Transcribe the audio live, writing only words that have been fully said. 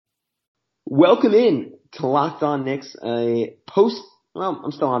Welcome in to Locked On Knicks, I'm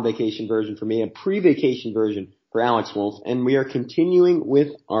still on vacation version for me, a pre-vacation version for Alex Wolf, and we are continuing with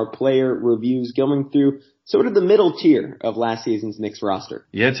our player reviews, going through sort of the middle tier of last season's Knicks roster.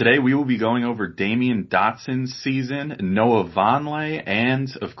 Yeah, today we will be going over Damyean Dotson's season, Noah Vonleh, and,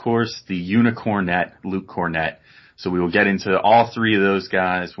 of course, the Unicornet, Luke Kornet. So we will get into all three of those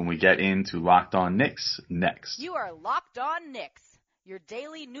guys when we get into Locked On Knicks next. You are Locked On Knicks, your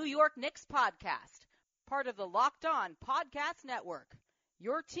daily New York Knicks podcast, part of the Locked On Podcast Network,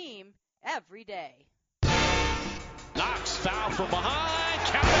 your team every day. Knox foul from behind,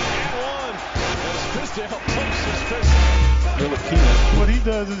 count it and one. As Fizdale pumps his fist. Ntilikina, what he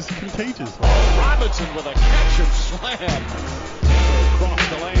does is contagious. Oh, Robinson with a catch and slam. Across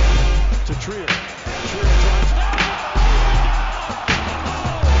the lane to Trier. Trier drives.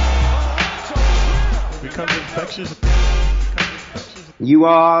 Becomes infectious. You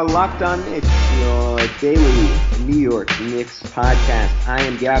are Locked On Knicks, your daily New York Knicks podcast. I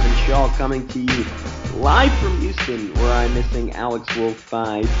am Gavin Shaw coming to you live from Houston, where I'm missing Alex Wolf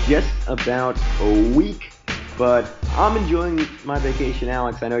by just about a week. But I'm enjoying my vacation,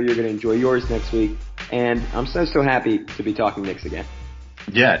 Alex. I know you're going to enjoy yours next week. And I'm so happy to be talking Knicks again.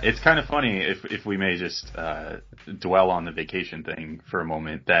 Yeah, it's kind of funny if we may just dwell on the vacation thing for a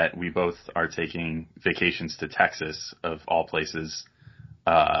moment, that we both are taking vacations to Texas, of all places,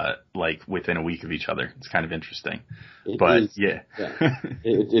 like within a week of each other. It's kind of interesting.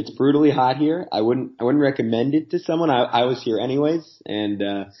 It's brutally hot here. I wouldn't recommend it to someone. I was here anyways, and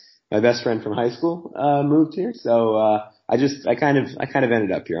my best friend from high school moved here, so I kind of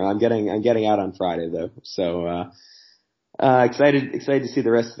ended up here. I'm getting out on Friday though, so excited to see the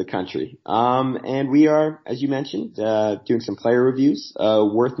rest of the country. And we are, as you mentioned, doing some player reviews.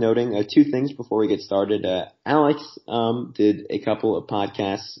 Worth noting, two things before we get started. Alex, did a couple of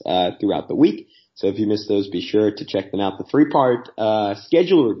podcasts, throughout the week. So if you missed those, be sure to check them out. The 3-part,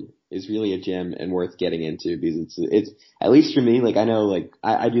 schedule review is really a gem and worth getting into, because it's, at least for me, like I know, like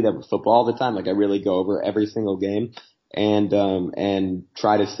I do that with football all the time. Like I really go over every single game. And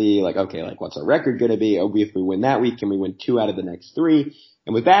try to see, like, okay, like, what's our record gonna be? If we win that week, can we win 2 out of the next 3?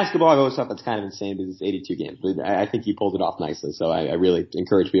 And with basketball, I always thought that's kind of insane because it's 82 games. But I think you pulled it off nicely, so I really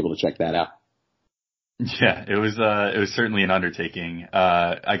encourage people to check that out. Yeah, it was certainly an undertaking.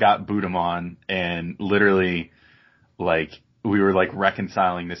 I got Budem on, and literally, like, we were, like,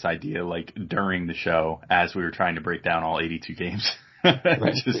 reconciling this idea, like, during the show as we were trying to break down all 82 games.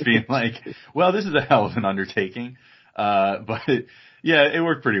 Right. Just being like, well, this is a hell of an undertaking. But yeah, it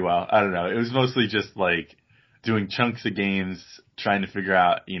worked pretty well. I don't know. It was mostly just like doing chunks of games, trying to figure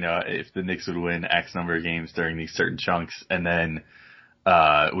out, if the Knicks would win X number of games during these certain chunks. And then,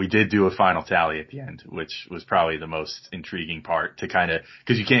 we did do a final tally at the end, which was probably the most intriguing part to kind of,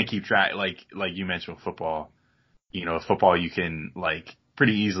 cause you can't keep track, like you mentioned with football, football, you can like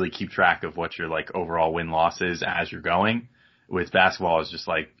pretty easily keep track of what your like overall win-loss is as you're going. With basketball, it's just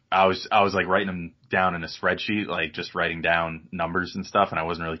like, I was like writing them down in a spreadsheet, like just writing down numbers and stuff, and I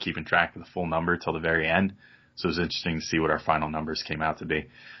wasn't really keeping track of the full number till the very end. So it was interesting to see what our final numbers came out to be.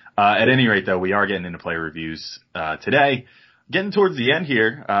 At any rate, though, we are getting into player reviews today. Getting towards the end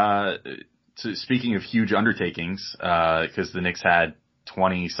here, speaking of huge undertakings, because the Knicks had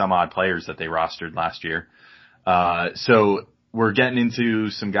 20 some odd players that they rostered last year. So we're getting into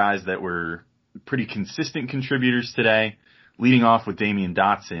some guys that were pretty consistent contributors today. Leading off with Damyean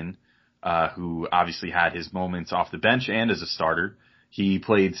Dotson, who obviously had his moments off the bench and as a starter. He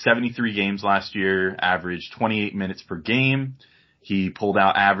played 73 games last year, averaged 28 minutes per game. He pulled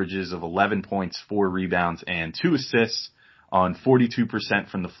out averages of 11 points, 4 rebounds, and 2 assists on 42%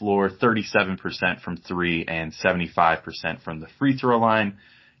 from the floor, 37% from 3, and 75% from the free throw line.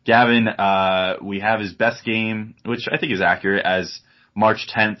 Gavin, we have his best game, which I think is accurate, as March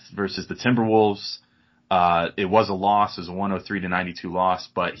 10th versus the Timberwolves. It was a loss. It was a 103-92 loss,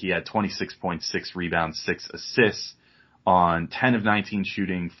 but he had 26.6 rebounds, 6 assists on 10 of 19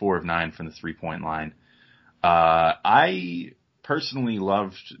 shooting, 4 of 9 from the 3-point line. I personally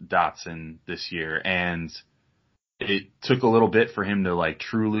loved Dotson this year, and it took a little bit for him to like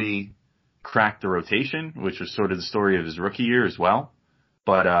truly crack the rotation, which was sort of the story of his rookie year as well.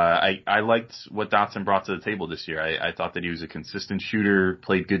 But I liked what Dotson brought to the table this year. I thought that he was a consistent shooter,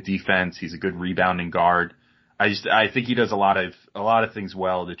 played good defense. He's a good rebounding guard. I think he does a lot of things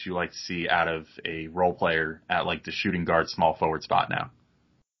well that you like to see out of a role player at like the shooting guard, small forward spot now.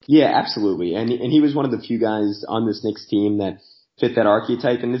 Yeah, absolutely. And he was one of the few guys on this Knicks team that fit that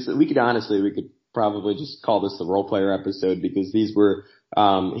archetype. And we could probably just call this the role player episode, because these were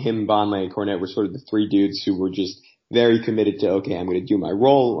him, Vonleh, and Kornet were sort of the 3 dudes who were just very committed to, okay, I'm going to do my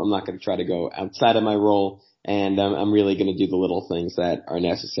role. I'm not going to try to go outside of my role. And I'm really going to do the little things that are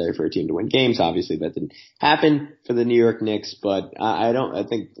necessary for a team to win games. Obviously, that didn't happen for the New York Knicks, but I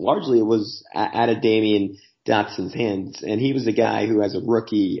think largely it was out of Damian Dotson's hands. And he was a guy who, as a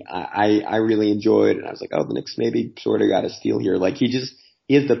rookie, I really enjoyed. And I was like, oh, the Knicks maybe sort of got a steal here. Like he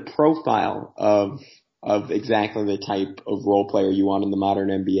has the profile of exactly the type of role player you want in the modern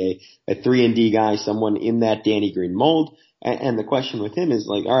NBA. A 3-and-D guy, someone in that Danny Green mold. And the question with him is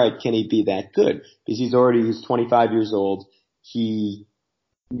like, all right, can he be that good? Because he's 25 years old. You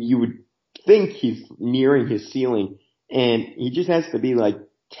would think he's nearing his ceiling, and he just has to be like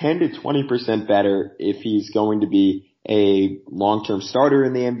 10 to 20% better if he's going to be a long-term starter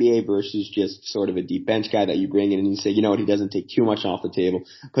in the NBA versus just sort of a deep bench guy that you bring in and you say, you know what, he doesn't take too much off the table.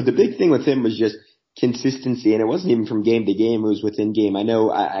 But the big thing with him was just consistency, and it wasn't even from game to game, it was within game.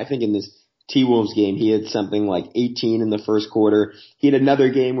 I think in this T-Wolves game, he had something like 18 in the first quarter. He had another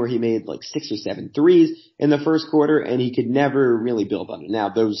game where he made like 6 or 7 threes in the first quarter, and he could never really build on it. Now,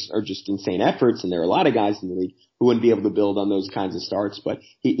 those are just insane efforts, and there are a lot of guys in the league who wouldn't be able to build on those kinds of starts, but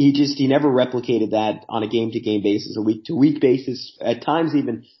he never replicated that on a game-to-game basis, a week-to-week basis, at times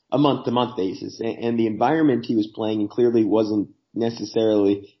even a month-to-month basis. And the environment he was playing in clearly wasn't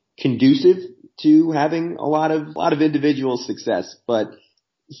necessarily conducive to having a lot of individual success, but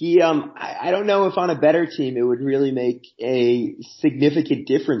I don't know if on a better team it would really make a significant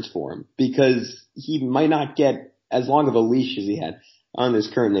difference for him, because he might not get as long of a leash as he had on this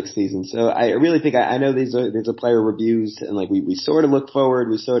current Knicks season. So I really think, I know there's a player reviews, and like we sort of look forward,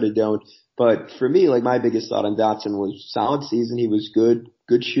 we sort of don't. But for me, like my biggest thought on Dotson was solid season. He was good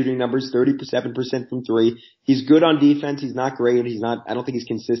shooting numbers, 37% from three. He's good on defense. He's not great. I don't think he's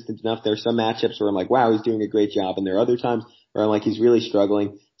consistent enough. There are some matchups where I'm like, wow, he's doing a great job. And there are other times where I'm like, he's really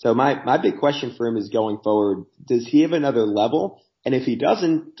struggling. So my big question for him is going forward, does he have another level? And if he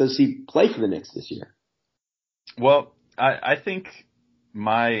doesn't, does he play for the Knicks this year? Well, I think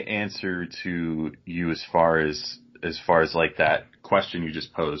my answer to you as far as like that question you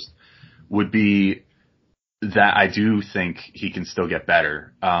just posed would be that I do think he can still get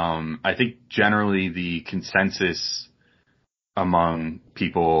better. I think generally the consensus among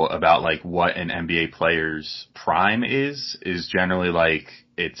people about like what an NBA player's prime is generally like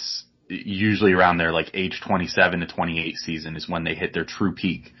it's usually around their like age 27 to 28 season is when they hit their true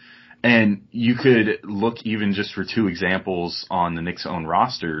peak. And you could look even just for 2 examples on the Knicks' own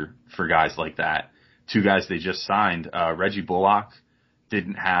roster for guys like that. 2 guys they just signed. Reggie Bullock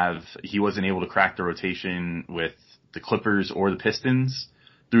he wasn't able to crack the rotation with the Clippers or the Pistons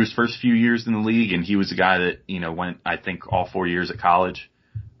through his first few years in the league. And he was a guy that, went, I think, all 4 years at college,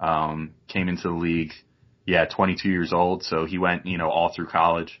 came into the league, 22 years old. So he went, all through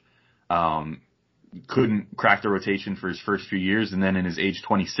college, couldn't crack the rotation for his first few years. And then in his age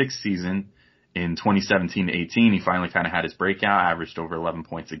 26 season in 2017-18, he finally kind of had his breakout, averaged over 11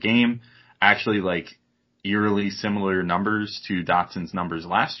 points a game. Actually, like, eerily similar numbers to Dotson's numbers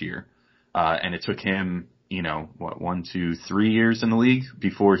last year. And it took him, 1, 2, 3 years in the league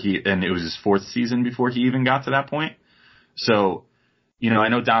and it was his 4th season before he even got to that point. So, I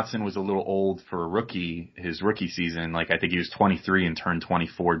know Dotson was a little old for a rookie, his rookie season. Like, I think he was 23 and turned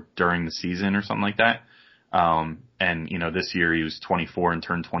 24 during the season or something like that. And, this year he was 24 and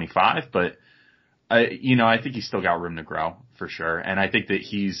turned 25, but I think he's still got room to grow for sure. And I think that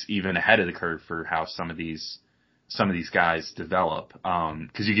he's even ahead of the curve for how some of these guys develop.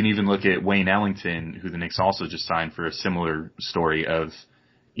 Cause you can even look at Wayne Ellington, who the Knicks also just signed for a similar story of,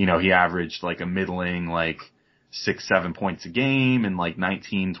 he averaged like a middling, like 6-7 points a game and like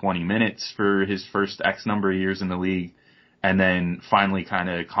 19-20 minutes for his first X number of years in the league. And then finally kind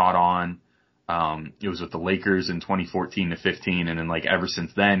of caught on. It was with the Lakers in 2014-15. And then like ever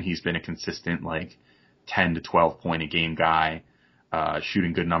since then, he's been a consistent like 10 to 12 point a game guy,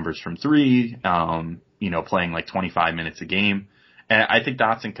 shooting good numbers from three, playing like 25 minutes a game. And I think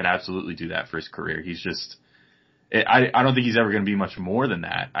Dotson could absolutely do that for his career. He's just, I don't think he's ever going to be much more than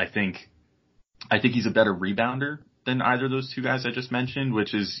that. I think he's a better rebounder than either of those 2 guys I just mentioned,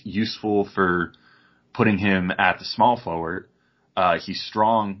 which is useful for putting him at the small forward. He's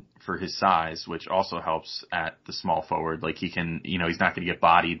strong for his size, which also helps at the small forward. Like he can, he's not going to get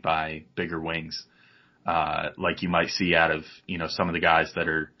bodied by bigger wings, like you might see out of, some of the guys that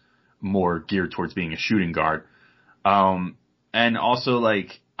are more geared towards being a shooting guard. And also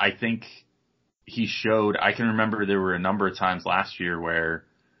like, I think he showed, I can remember there were a number of times last year where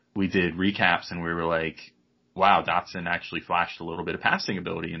we did recaps and we were like, wow, Dotson actually flashed a little bit of passing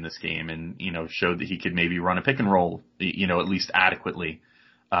ability in this game and, showed that he could maybe run a pick and roll, at least adequately,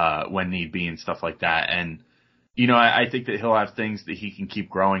 when need be and stuff like that. And I think that he'll have things that he can keep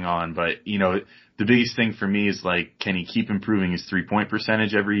growing on, but, the biggest thing for me is like, can he keep improving his 3-point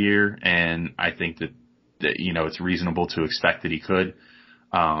percentage every year? And I think that it's reasonable to expect that he could.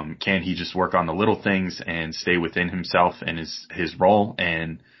 Can he just work on the little things and stay within himself and his role?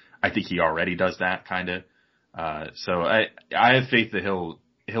 And I think he already does that kind of. So I have faith that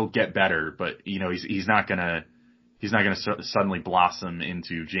he'll get better, but he's not gonna suddenly blossom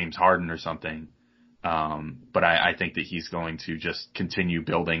into James Harden or something. But I think that he's going to just continue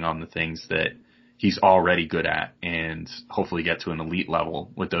building on the things that he's already good at and hopefully get to an elite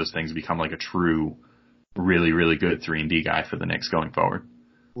level with those things, become like a true, really, really good 3-and-D guy for the Knicks going forward.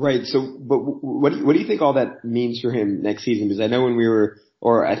 Right. So, but what do you think all that means for him next season? Because I know when we were,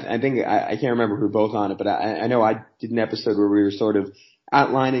 or I think I can't remember who were both on it, but I know I did an episode where we were sort of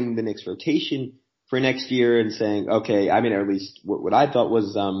outlining the Knicks rotation for next year and saying, okay, I mean, or at least what I thought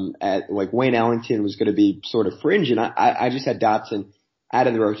was, like Wayne Ellington was going to be sort of fringe, and I just had Dotson out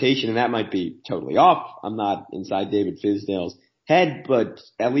of the rotation, and that might be totally off. I'm not inside David Fizdale's head, but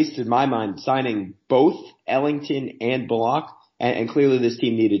at least in my mind, signing both Ellington and Bullock, and clearly this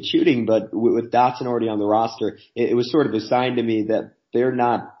team needed shooting, but with Dotson already on the roster, it was sort of a sign to me that they're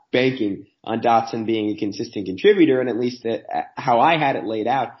not banking on Dotson being a consistent contributor, and at least how I had it laid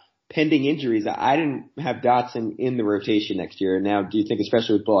out, pending injuries, I didn't have Dotson in the rotation next year. And now, do you think,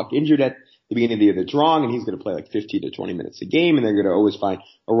 especially with Bullock injured at the beginning of the year, they're drawing and he's going to play like 15 to 20 minutes a game and they're going to always find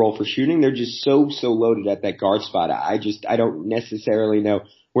a role for shooting? They're just so loaded at that guard spot. I don't necessarily know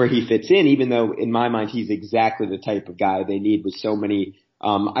where he fits in, even though in my mind he's exactly the type of guy they need with so many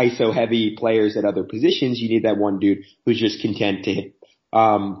ISO heavy players at other positions. You need that one dude who's just content to hit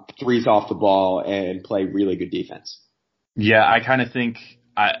threes off the ball and play really good defense. Yeah, I kind of think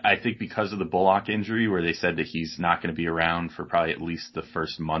I think because of the Bullock injury, where they said that he's not going to be around for probably at least the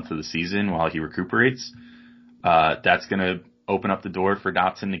first month of the season while he recuperates, that's going to open up the door for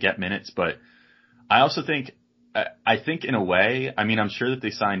Dotson to get minutes. But I also think, in a way, I mean, I'm sure that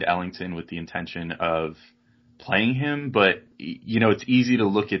they signed Ellington with the intention of playing him, but, it's easy to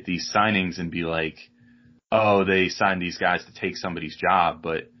look at these signings and be like, oh, they signed these guys to take somebody's job.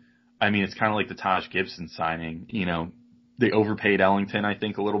 But, I mean, it's kind of like the Taj Gibson signing, They overpaid Ellington, I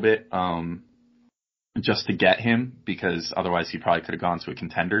think, a little bit, just to get him, because otherwise he probably could have gone to a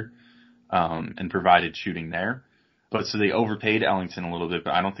contender, and provided shooting there. But so they overpaid Ellington a little bit,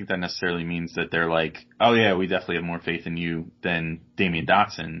 but I don't think that necessarily means that they're like, oh yeah, we definitely have more faith in you than Damian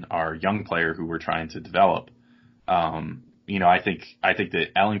Dotson, our young player who we're trying to develop. I think that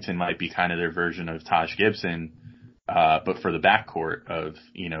Ellington might be kind of their version of Taj Gibson, but for the backcourt of,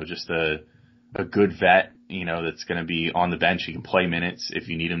 just a good vet, that's going to be on the bench. He can play minutes if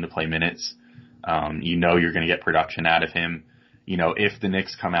you need him to play minutes. You're going to get production out of him. If the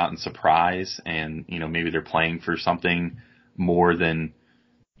Knicks come out and surprise and, maybe they're playing for something more than,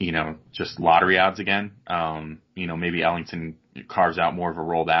 just lottery odds again, maybe Ellington carves out more of a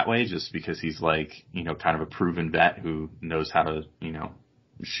role that way just because he's like, kind of a proven vet who knows how to,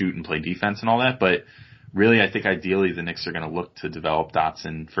 shoot and play defense and all that. But really, I think ideally the Knicks are going to look to develop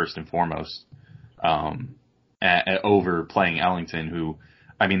Dotson first and foremost. Over playing Ellington, who,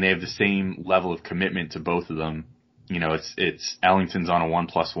 I mean, they have the same level of commitment to both of them. It's Ellington's on a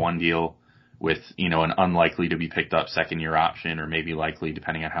 1+1 deal with, an unlikely to be picked up second-year option, or maybe likely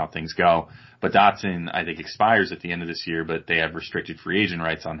depending on how things go. But Dotson, I think, expires at the end of this year, but they have restricted free agent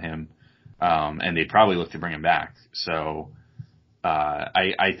rights on him, and they'd probably look to bring him back. So,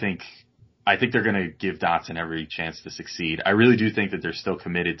 I think they're going to give Dotson every chance to succeed. I really do think that they're still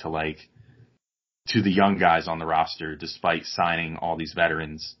committed to the young guys on the roster, despite signing all these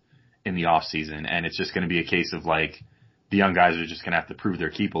veterans in the off season. And it's just going to be a case of like, the young guys are just going to have to prove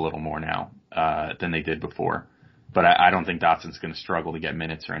their keep a little more now, than they did before. But I don't think Dotson's going to struggle to get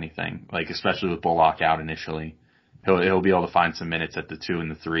minutes or anything, like, especially with Bullock out initially. He'll be able to find some minutes at the 2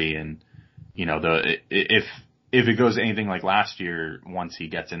 and the 3. And, if it goes anything like last year, once he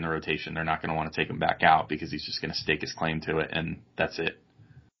gets in the rotation, they're not going to want to take him back out because he's just going to stake his claim to it. And that's it.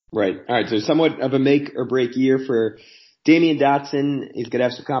 Right. All right. So somewhat of a make or break year for Damian Dotson. He's going to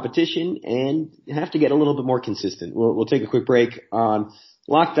have some competition and have to get a little bit more consistent. We'll take a quick break on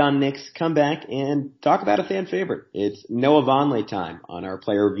Locked On Knicks, come back and talk about a fan favorite. It's Noah Vonleh time on our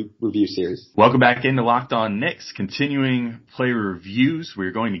player review series. Welcome back into Locked On Knicks. Continuing player reviews,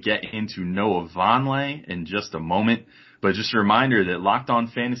 we're going to get into Noah Vonleh in just a moment. But just a reminder that Locked On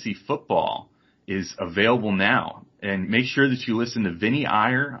Fantasy Football is available now. And make sure that you listen to Vinny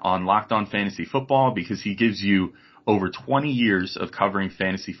Iyer on Locked On Fantasy Football, because he gives you over 20 years of covering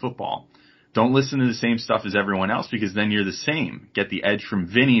fantasy football. don't listen to the same stuff as everyone else, because then you're the same. Get the edge from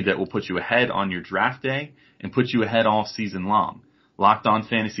Vinny that will put you ahead on your draft day and put you ahead all season long. Locked On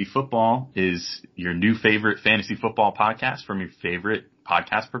Fantasy Football is your new favorite fantasy football podcast from your favorite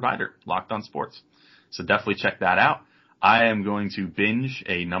podcast provider, Locked On Sports. So definitely check that out. I am going to binge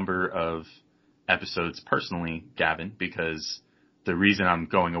a number of episodes personally, Gavin, because the reason I'm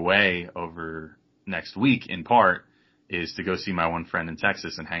going away over next week in part is to go see my one friend in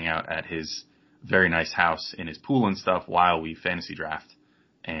Texas and hang out at his very nice house in his pool and stuff while we fantasy draft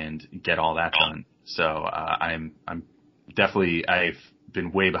and get all that done. So I'm definitely, I've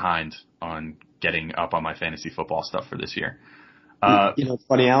been way behind on getting up on my fantasy football stuff for this year. It's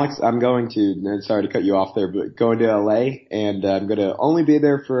funny, Alex. I'm going to, sorry to cut you off there, but going to LA, and I'm going to only be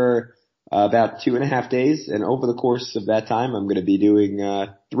there for about 2.5 days. And over the course of that time, I'm going to be doing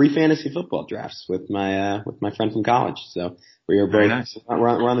 3 fantasy football drafts with my friend from college. So we are very nice. We're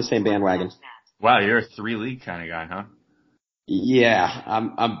on the same bandwagon. Wow, you're a 3-league kind of guy, huh? Yeah,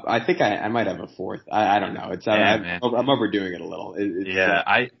 I think I might have a 4th. I don't know. I'm overdoing it a little.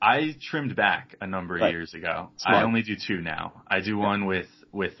 I trimmed back a number of years ago. Smart. I only do 2 now. I do one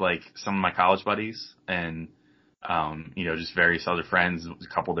with like some of my college buddies and just various other friends,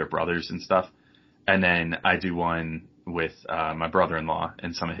 a couple of their brothers and stuff. And then I do one with my brother-in-law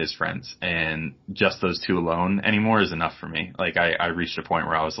and some of his friends, and just those 2 alone anymore is enough for me. Like I reached a point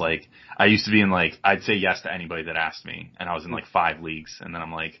where I was like, I used to be in like, I'd say yes to anybody that asked me, and I was in like 5 leagues, and then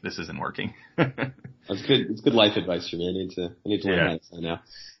I'm like, this isn't working. That's good. It's good life advice for me. I need to learn that now.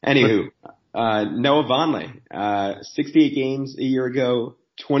 Anywho, Noah Vonleh, 68 games a year ago,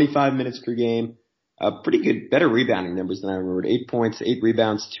 25 minutes per game. Pretty good, better rebounding numbers than I remembered. 8 points, 8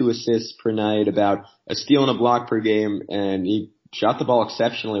 rebounds, 2 assists per night, about a steal and a block per game, and he shot the ball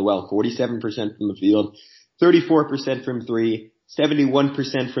exceptionally well. 47% from the field, 34% from 3,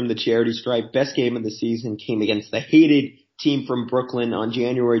 71% from the charity stripe. Best game of the season came against the hated team from Brooklyn on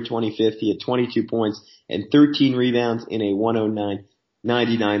January 25th. He had 22 points and 13 rebounds in a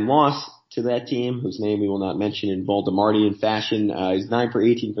 109-99 loss to that team, whose name we will not mention in Valdemartian fashion. He's 9 for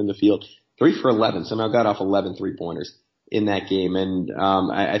 18 from the field. 3 for 11, somehow got off 11 3-pointers in that game. And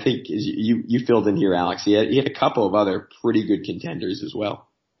I think you filled in here, Alex. He had a couple of other pretty good contenders as well.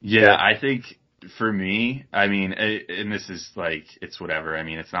 Yeah, I think for me, I mean, and this is like, it's whatever. I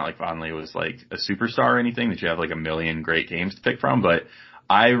mean, it's not like Vonleh was like a superstar or anything that you have like a million great games to pick from, but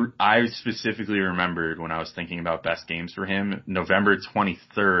I specifically remembered when I was thinking about best games for him, November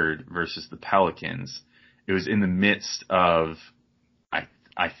 23rd versus the Pelicans. It was in the midst of,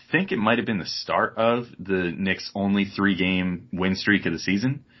 I think it might have been the start of the Knicks' only 3-game win streak of the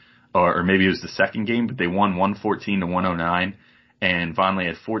season, or maybe it was the second game, but they won 114-109, and Vonleh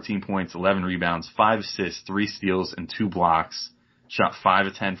had 14 points, 11 rebounds, 5 assists, 3 steals, and 2 blocks, shot 5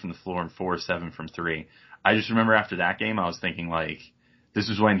 of 10 from the floor and 4 of 7 from 3. I just remember after that game, I was thinking like, this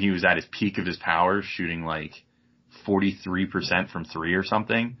was when he was at his peak of his power, shooting like 43% from 3 or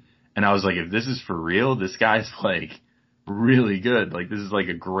something, and I was like, if this is for real, this guy's like really good. Like, this is like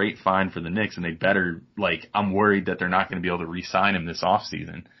a great find for the Knicks, and they better, like, I'm worried that they're not going to be able to re-sign him this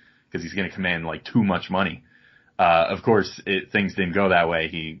offseason because he's going to command like too much money. Of course, things didn't go that way.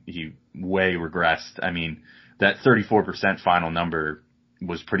 He way regressed. I mean, that 34% final number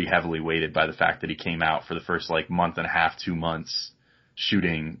was pretty heavily weighted by the fact that he came out for the first like month and a half, 2 months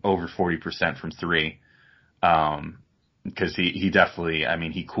shooting over 40% from 3. Because he definitely, I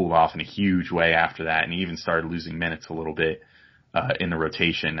mean, he cooled off in a huge way after that, and he even started losing minutes a little bit in the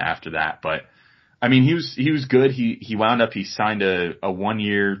rotation after that. But I mean, he was good. He wound up, he signed a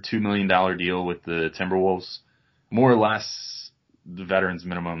 1-year, $2 million deal with the Timberwolves, more or less the veterans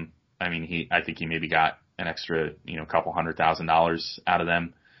minimum. I mean, I think he maybe got an extra, couple $100,000 out of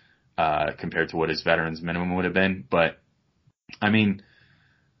them compared to what his veterans minimum would have been. But I mean,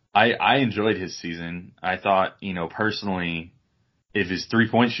 I enjoyed his season. I thought, personally, if his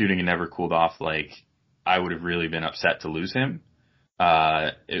 3-point shooting had never cooled off, like, I would have really been upset to lose him.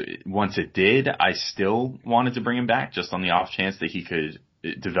 Once it did, I still wanted to bring him back just on the off chance that he could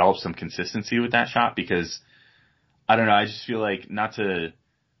develop some consistency with that shot, because I don't know, I just feel like I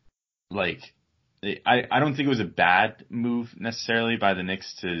don't think it was a bad move necessarily by the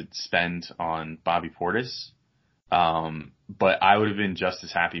Knicks to spend on Bobby Portis. But I would have been just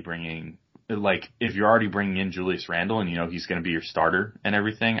as happy bringing, like, if you're already bringing in Julius Randle and he's going to be your starter and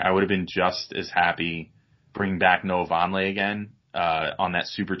everything, I would have been just as happy bringing back Noah Vonleh again, on that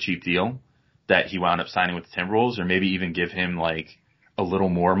super cheap deal that he wound up signing with the Timberwolves, or maybe even give him like a little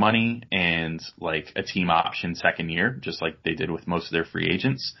more money and like a team option second year, just like they did with most of their free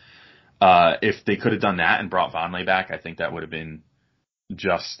agents. If they could have done that and brought Vonleh back, I think that would have been,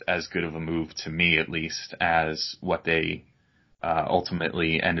 just as good of a move, to me at least, as what they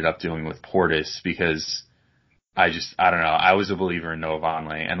ultimately ended up doing with Portis, because I don't know. I was a believer in Noah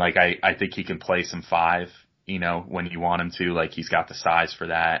Vonleh, and like I think he can play some 5, when you want him to. Like, he's got the size for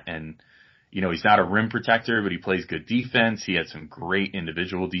that, and he's not a rim protector, but he plays good defense. He had some great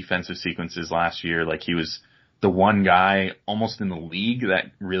individual defensive sequences last year. Like, he was the one guy almost in the league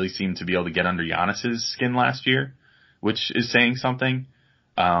that really seemed to be able to get under Giannis's skin last year, which is saying something.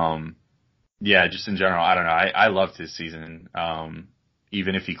 Yeah, just in general, I don't know. I loved his season.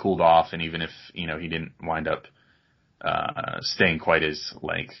 Even if he cooled off, and even if, he didn't wind up staying quite as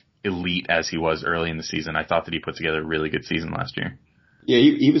like elite as he was early in the season, I thought that he put together a really good season last year. Yeah,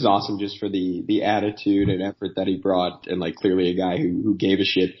 he was awesome just for the attitude and effort that he brought, and like clearly a guy who gave a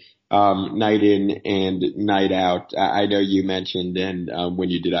shit night in and night out. I know you mentioned, and when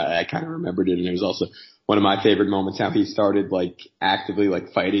you did, I kind of remembered it, and it was also one of my favorite moments how he started like actively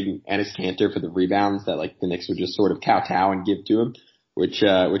like fighting Enes Kanter for the rebounds that like the Knicks would just sort of kowtow and give to him, which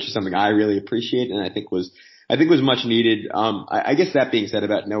is something I really appreciate, and I think was much needed. I guess that being said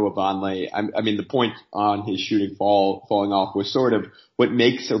about Noah Vonleh, I mean, the point on his shooting falling off was sort of what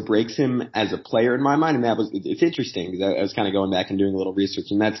makes or breaks him as a player in my mind. And it's interesting because I was kind of going back and doing a little research,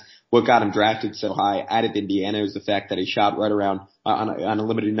 and that's what got him drafted so high out of Indiana, was the fact that he shot right around on a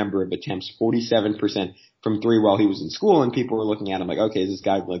limited number of attempts, 47% from 3 while he was in school, and people were looking at him like, okay, is this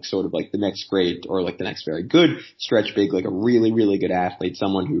guy like sort of like the next great or like the next very good stretch big, like a really, really good athlete,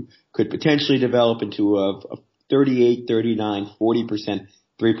 someone who could potentially develop into a 38, 39, 40%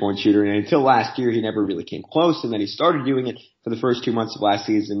 3-point shooter. And until last year, he never really came close. And then he started doing it for the first 2 months of last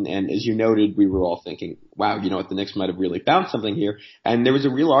season. And as you noted, we were all thinking, wow, you know what, the Knicks might have really found something here. And there was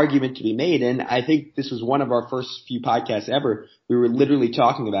a real argument to be made. And I think this was one of our first few podcasts ever. We were literally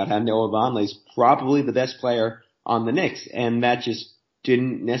talking about how Noah Vonleh is probably the best player on the Knicks. And that just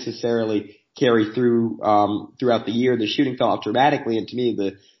didn't necessarily carry through, throughout the year. The shooting fell off dramatically. And to me,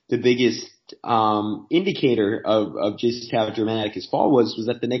 the biggest indicator of just how dramatic his fall was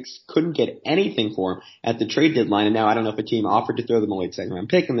that the Knicks couldn't get anything for him at the trade deadline. And now I don't know if a team offered to throw them a late second round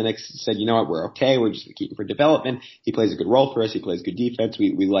pick, and the Knicks said, you know what, we're okay. We're just going to keep him for development. He plays a good role for us. He plays good defense.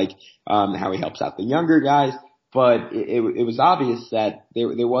 We like how he helps out the younger guys. But it was obvious that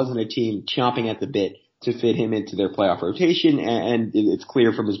there wasn't a team chomping at the bit to fit him into their playoff rotation, and it's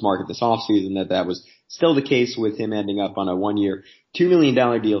clear from his market this offseason that was still the case, with him ending up on a 1-year, $2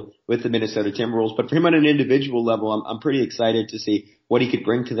 million deal with the Minnesota Timberwolves. But for him on an individual level, I'm pretty excited to see what he could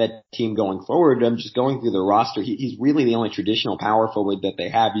bring to that team going forward. I'm just going through the roster. He's really the only traditional power forward that they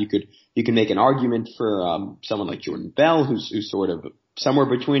have. You can make an argument for someone like Jordan Bell, who's sort of somewhere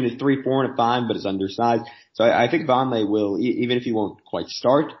between a 3, 4, and a 5, but is undersized. So I think Vonleh will, even if he won't quite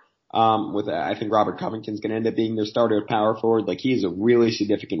start, I think Robert Covington's going to end up being their starter at power forward. Like, he has a really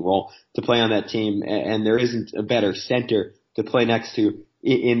significant role to play on that team, and there isn't a better center to play next to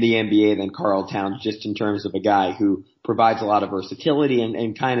in the NBA than Karl Towns, just in terms of a guy who provides a lot of versatility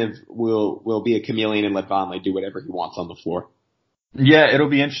and kind of will be a chameleon and let Vonleh do whatever he wants on the floor. Yeah, it'll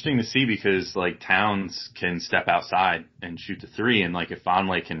be interesting to see, because like Towns can step outside and shoot the 3, and like if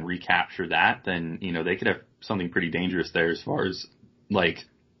Vonleh can recapture that, then they could have something pretty dangerous there, as far as like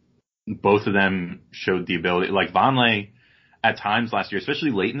both of them showed the ability. Like Vonleh at times last year,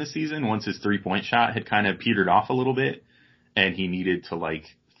 especially late in the season, once his 3-point shot had kind of petered off a little bit and he needed to like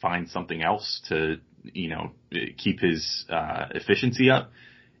find something else to, keep his efficiency up,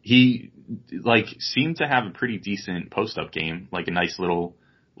 he like seemed to have a pretty decent post-up game, like a nice little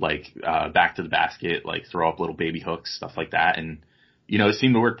like back to the basket, like throw up little baby hooks, stuff like that. And it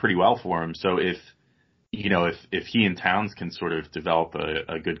seemed to work pretty well for him. So if he and Towns can sort of develop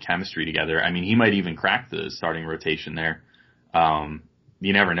a good chemistry together, I mean, he might even crack the starting rotation there.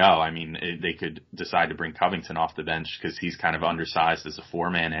 You never know. I mean, they could decide to bring Covington off the bench because he's kind of undersized as a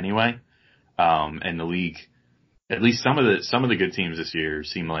 4-man anyway. And the league, at least some of the good teams this year,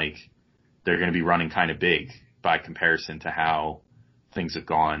 seem like they're going to be running kind of big by comparison to how things have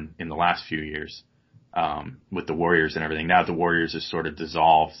gone in the last few years. With the Warriors and everything. Now the Warriors is sort of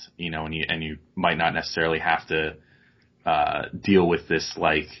dissolved, and you might not necessarily have to deal with this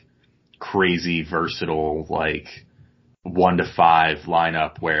like crazy versatile like 1 to 5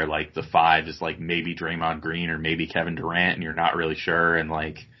 lineup where like the 5 is like maybe Draymond Green or maybe Kevin Durant, and you're not really sure. And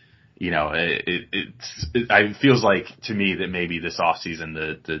like it feels like to me that maybe this offseason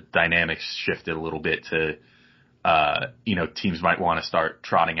the dynamics shifted a little bit to teams might want to start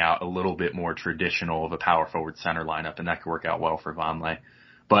trotting out a little bit more traditional of a power forward center lineup, and that could work out well for Vonleh.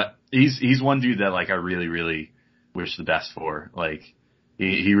 But he's one dude that like I really, really wish the best for. Like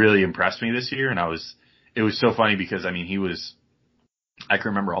he really impressed me this year, and it was so funny because I mean he was I can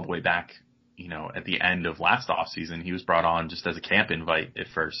remember all the way back, at the end of last offseason, he was brought on just as a camp invite at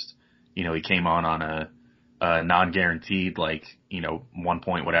first. He came on a non-guaranteed, 1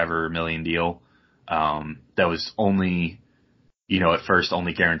 point whatever million deal, that was only, at first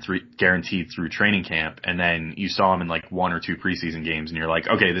only guaranteed through training camp. And then you saw him in 1 or 2 preseason games and you're like,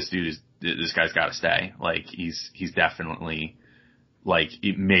 okay, this guy's got to stay. He's definitely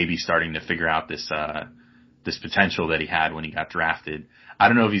maybe starting to figure out this potential that he had when he got drafted. I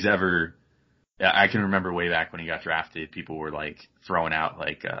don't know if he's ever, I can remember way back when he got drafted, people were throwing out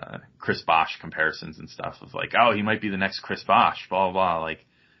Chris Bosh comparisons and stuff of oh, he might be the next Chris Bosh, blah, blah, blah.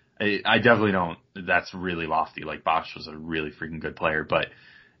 I definitely don't, that's really lofty. Bosh was a really freaking good player, but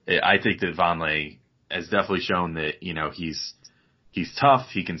I think that Vonleh has definitely shown that, he's tough.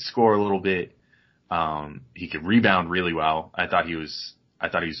 He can score a little bit. He can rebound really well. I thought he was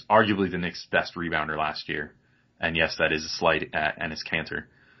arguably the Knicks' best rebounder last year. And yes, that is a slight at Enes Kanter.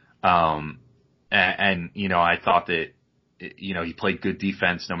 I thought that, he played good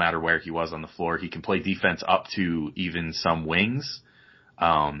defense no matter where he was on the floor. He can play defense up to even some wings.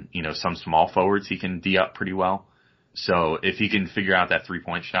 Some small forwards he can D up pretty well. So if he can figure out that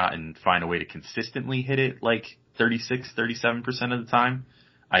 3-point shot and find a way to consistently hit it 36, 37% of the time,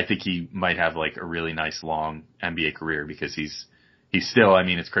 I think he might have a really nice long NBA career, because he's still,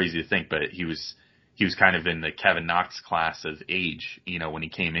 it's crazy to think, but he was kind of in the Kevin Knox class of age, when he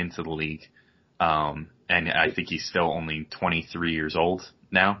came into the league. And I think he's still only 23 years old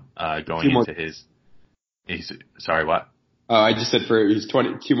now, going into he's sorry, what? Oh, I just said he's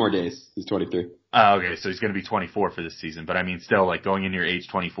 2 more days. He's 23. Oh, okay. So he's going to be 24 for this season. But still, going into your age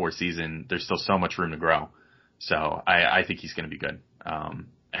 24 season, there's still so much room to grow. So I think he's going to be good.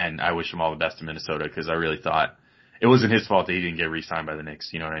 And I wish him all the best in Minnesota, because I really thought it wasn't his fault that he didn't get re-signed by the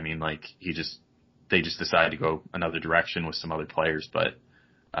Knicks. You know what I mean? They just decided to go another direction with some other players. But,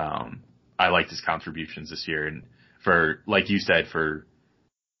 I liked his contributions this year. And for, like you said, for,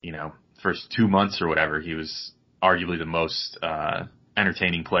 first 2 months or whatever, he was arguably the most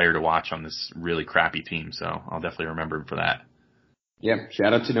entertaining player to watch on this really crappy team. So I'll definitely remember him for that. Yeah,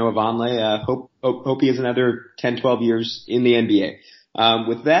 shout out to Noah Vonleh. Hope he has another 10, 12 years in the NBA.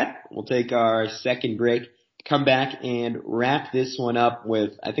 With that, we'll take our second break, come back and wrap this one up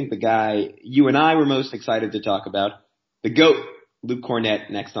with, I think, the guy you and I were most excited to talk about, the GOAT, Luke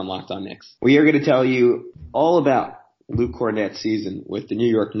Kornet, next on Locked On Knicks. We are going to tell you all about Luke Kornet's season with the New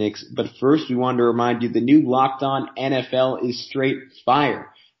York Knicks. But first, we wanted to remind you the new Locked On NFL is straight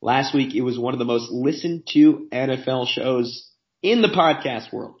fire. Last week, it was one of the most listened to NFL shows in the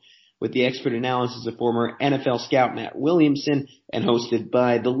podcast world, with the expert analysis of former NFL scout Matt Williamson and hosted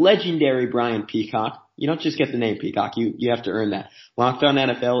by the legendary Brian Peacock. You don't just get the name Peacock, you have to earn that. Locked On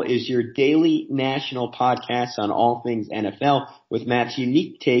NFL is your daily national podcast on all things NFL, with Matt's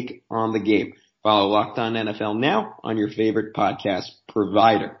unique take on the game. Follow Locked On NFL now on your favorite podcast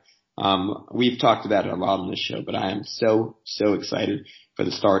provider. We've talked about it a lot on this show, but I am so excited for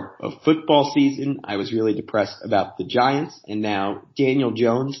the start of football season. I was really depressed about the Giants, and now Daniel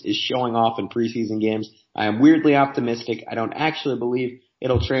Jones is showing off in preseason games. I am weirdly optimistic. I don't actually believe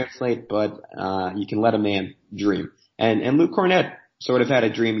it'll translate, but you can let a man dream. And Luke Kornet sort of had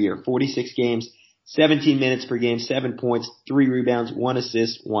a dream year. 46 games, 17 minutes per game, 7 points, 3 rebounds, 1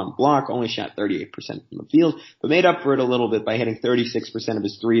 assist, 1 block, only shot 38% from the field, but made up for it a little bit by hitting 36% of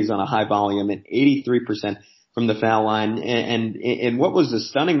his threes on a high volume and 83% from the foul line. And what was a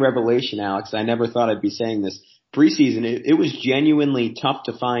stunning revelation, Alex, I never thought I'd be saying this, preseason, it was genuinely tough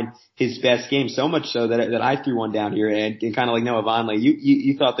to find his best game, so much so that I threw one down here and kind of like Noah Vonleh,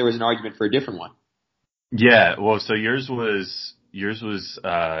 you thought there was an argument for a different one. Yeah, well, so yours was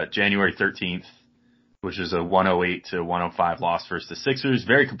January 13th, which is a 108-105 loss versus the Sixers.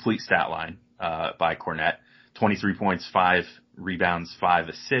 Very complete stat line by Kornet. 23 points, 5 rebounds, 5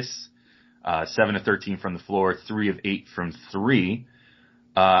 assists, 7 of 13 from the floor, 3 of 8 from 3.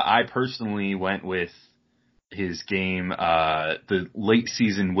 I personally went with his game, the late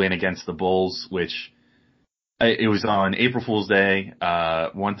season win against the Bulls, which it was on April Fool's Day,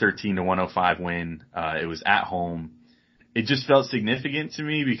 113-105 win. It was at home. It just felt significant to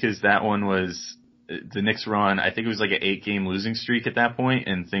me because that one was the Knicks run. I think it was like an 8-game losing streak at that point,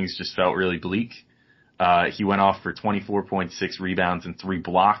 and things just felt really bleak. He went off for 24.6 rebounds and 3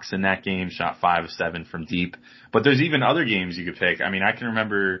 blocks in that game, shot 5 of 7 from deep. But there's even other games you could pick. I mean, I can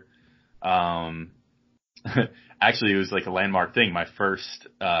remember, actually it was like a landmark thing. My first,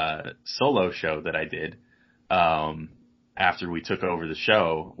 solo show that I did, after we took over the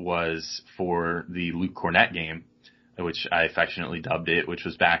show was for the Luke Kornet game, which I affectionately dubbed it, which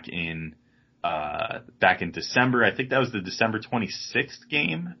was back in, back in December. I think that was the December 26th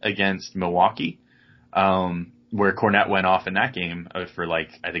game against Milwaukee, where Kornet went off in that game for I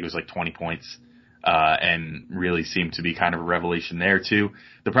think it was 20 points, and really seemed to be kind of a revelation there too.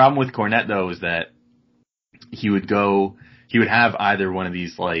 The problem with Kornet though is that he would have either one of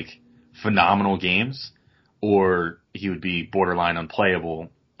these phenomenal games, or he would be borderline unplayable.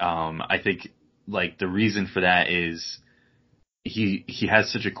 I think the reason for that is he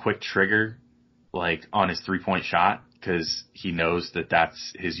has such a quick trigger on his 3-point shot, because he knows that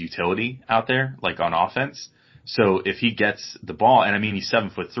that's his utility out there on offense. So if he gets the ball, and I mean he's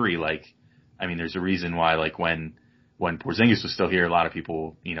 7'3", there's a reason why when Porzingis was still here, a lot of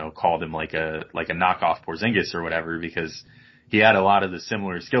people called him like a knockoff Porzingis or whatever, because he had a lot of the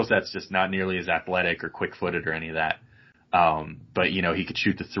similar skill sets, just not nearly as athletic or quick footed or any of that. But he could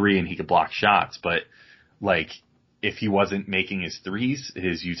shoot the three and he could block shots, but if he wasn't making his threes,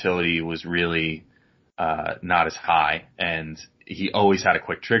 his utility was really not as high, and he always had a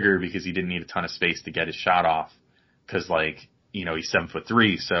quick trigger because he didn't need a ton of space to get his shot off, because he's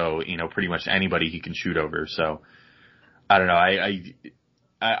 7'3", so pretty much anybody he can shoot over. So I don't know.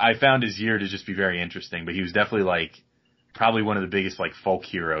 I found his year to just be very interesting, but he was definitely probably one of the biggest folk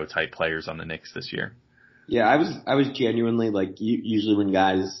hero type players on the Knicks this year. Yeah, I was genuinely usually when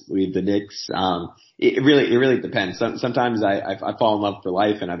guys leave the Knicks, it really depends. Sometimes I fall in love for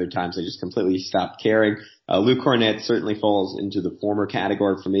life, and other times I just completely stop caring. Luke Kornet certainly falls into the former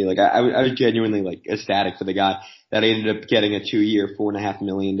category for me. I was genuinely ecstatic for the guy that ended up getting a 2-year, $4.5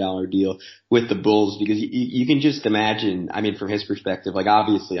 million deal with the Bulls, because you can just imagine, from his perspective,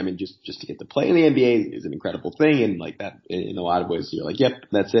 obviously, just to get to play in the NBA is an incredible thing. And that in a lot of ways, you're yep,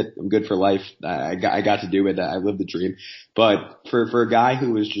 that's it. I'm good for life. I got to do it. I lived the dream. But for a guy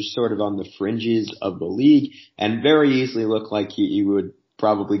who was just sort of on the fringes of the league and very easily looked like he would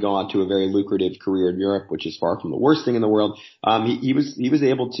probably go on to a very lucrative career in Europe, which is far from the worst thing in the world. He was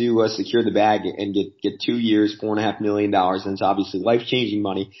able to secure the bag and get 2 years, $4.5 million, and it's obviously life-changing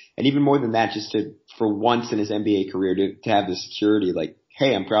money. And even more than that, just for once in his NBA career to have the security,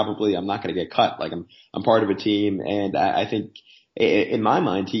 hey, I'm not going to get cut. I'm part of a team, and I think in my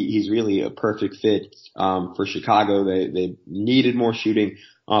mind he's really a perfect fit for Chicago. They needed more shooting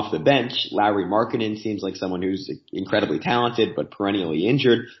off the bench. Lauri Markkanen seems like someone who's incredibly talented but perennially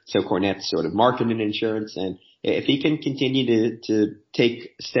injured, so Kornet's sort of Markkanen insurance. And if he can continue to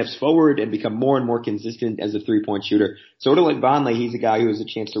take steps forward and become more and more consistent as a 3-point shooter, sort of like Vonleh, he's a guy who has a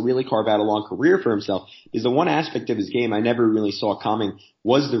chance to really carve out a long career for himself. Is the one aspect of his game I never really saw coming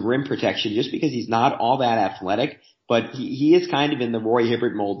was the rim protection, just because he's not all that athletic. But he is kind of in the Roy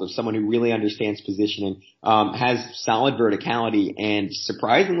Hibbert mold of someone who really understands positioning, has solid verticality, and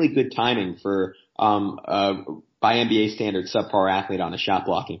surprisingly good timing for by NBA standards, subpar athlete on the shot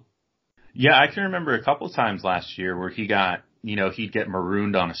blocking. Yeah, I can remember a couple of times last year where he got, he'd get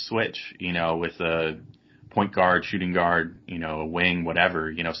marooned on a switch, with a point guard, shooting guard, a wing,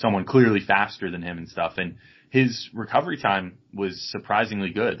 whatever, someone clearly faster than him and stuff. And his recovery time was surprisingly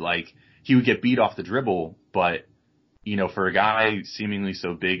good. He would get beat off the dribble, but for a guy seemingly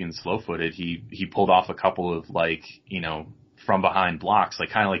so big and slow-footed, he pulled off a couple of from behind blocks,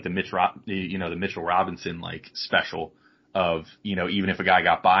 kind of like the Mitchell Robinson special of, even if a guy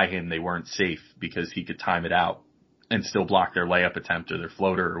got by him, they weren't safe because he could time it out and still block their layup attempt or their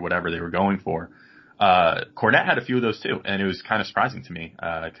floater or whatever they were going for. Kornet had a few of those too, and it was kind of surprising to me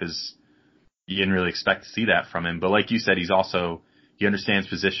because you didn't really expect to see that from him. But like you said, he understands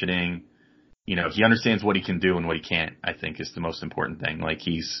positioning. He understands what he can do and what he can't, I think, is the most important thing.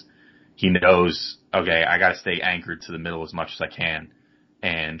 He knows, okay, I got to stay anchored to the middle as much as I can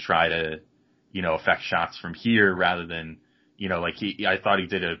and try to, affect shots from here rather than, I thought he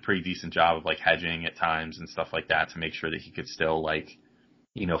did a pretty decent job of hedging at times and stuff like that to make sure that he could still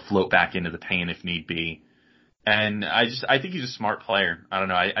float back into the paint if need be. And I think he's a smart player. I don't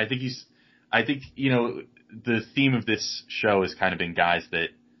know. I think the theme of this show has kind of been guys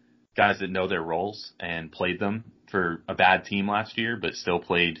that know their roles and played them for a bad team last year, but still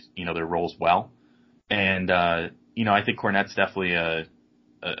played, their roles well. And, I think Kornet's definitely a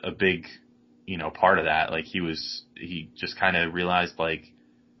big, part of that. He just kind of realized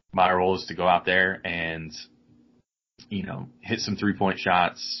my role is to go out there and, hit some 3-point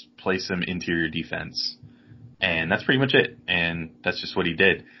shots, play some interior defense. And that's pretty much it. And that's just what he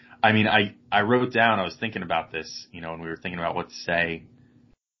did. I wrote down, I was thinking about this, when we were thinking about what to say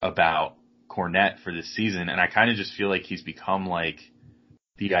about Kornet for this season, and I kind of just feel like he's become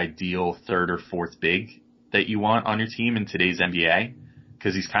the ideal third or fourth big that you want on your team in today's NBA,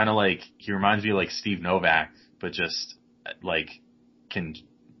 because he's kind of he reminds me of Steve Novak, but just can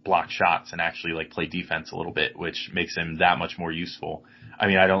block shots and actually like play defense a little bit, which makes him that much more useful. I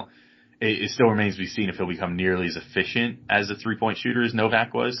mean, it still remains to be seen if he'll become nearly as efficient as a 3-point shooter as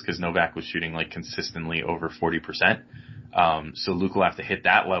Novak was, because Novak was shooting like consistently over 40%. So Luke will have to hit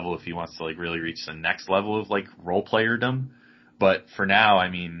that level if he wants to like really reach the next level of like role playerdom. But for now, I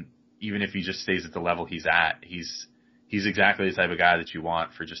mean, even if he just stays at the level he's at, he's exactly the type of guy that you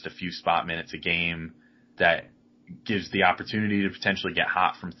want for just a few spot minutes a game that gives the opportunity to potentially get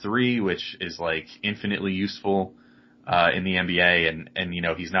hot from three, which is like infinitely useful in the NBA. And you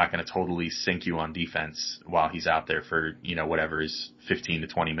know, he's not going to totally sink you on defense while he's out there for, you know, whatever is 15 to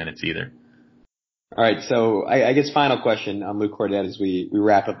 20 minutes either. All right, so I guess final question on Luke Kornet as we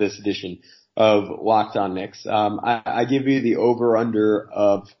wrap up this edition of Locked On Knicks. I give you the over/under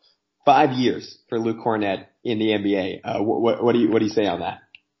of 5 years for Luke Kornet in the NBA. What do you say on that?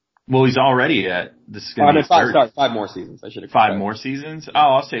 Well, he's already at this is going to be 5 more seasons. I should have 5 more seasons. Oh,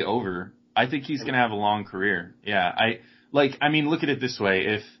 I'll say over. I think he's going to have a long career. Yeah, I mean, look at it this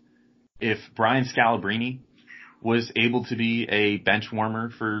way: if Brian Scalabrine was able to be a bench warmer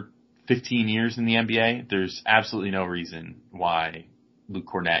for 15 years in the NBA, there's absolutely no reason why Luke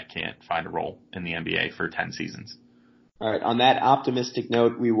Kornet can't find a role in the NBA for 10 seasons. All right. On that optimistic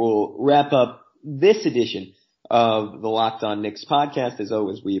note, we will wrap up this edition of the Locked On Knicks podcast. As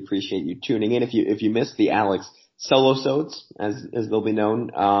always, we appreciate you tuning in. If you missed the Alex Solo-sodes, as they'll be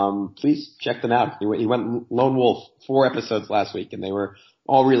known, please check them out. He went lone wolf 4 episodes last week, and they were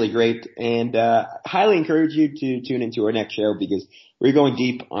all really great. And highly encourage you to tune into our next show because we're going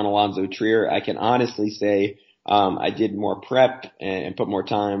deep on Alonzo Trier. I can honestly say I did more prep and put more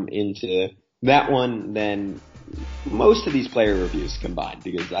time into that one than most of these player reviews combined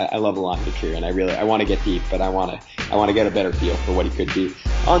because I love Alonzo Trier and I want to get deep, but I want to get a better feel for what he could be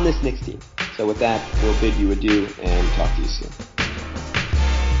on this Knicks team. So with that, we'll bid you adieu and talk to you soon.